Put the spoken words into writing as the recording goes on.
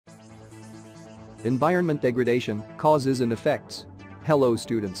Environment degradation, causes and effects. Hello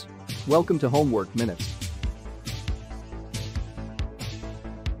students. Welcome to Homework Minutes.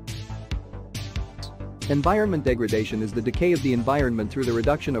 Environment degradation is the decay of the environment through the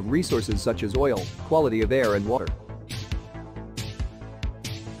reduction of resources such as oil, quality of air and water.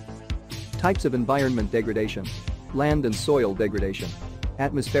 Types of environment degradation: land and soil degradation,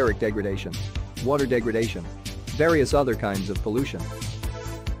 atmospheric degradation, water degradation, various other kinds of pollution.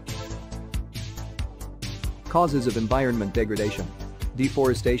 Causes of environment degradation: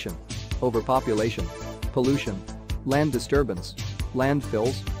 deforestation, overpopulation, pollution, land disturbance,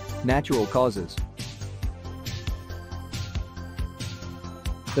 landfills, natural causes.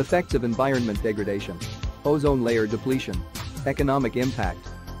 Effects of environment degradation: ozone layer depletion, economic impact,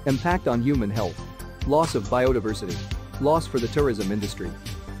 impact on human health, loss of biodiversity, loss for the tourism industry.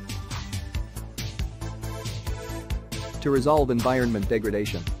 To resolve environment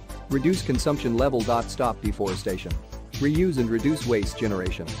degradation: reduce consumption level. Stop deforestation. Reuse and reduce waste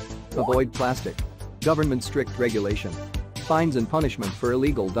generation. Avoid plastic. Government strict regulation. Fines and punishment for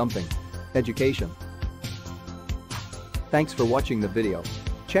illegal dumping. Education. Thanks for watching the video.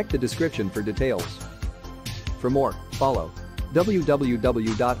 Check the description for details. For more, follow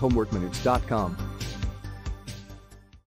www.homeworkminutes.com.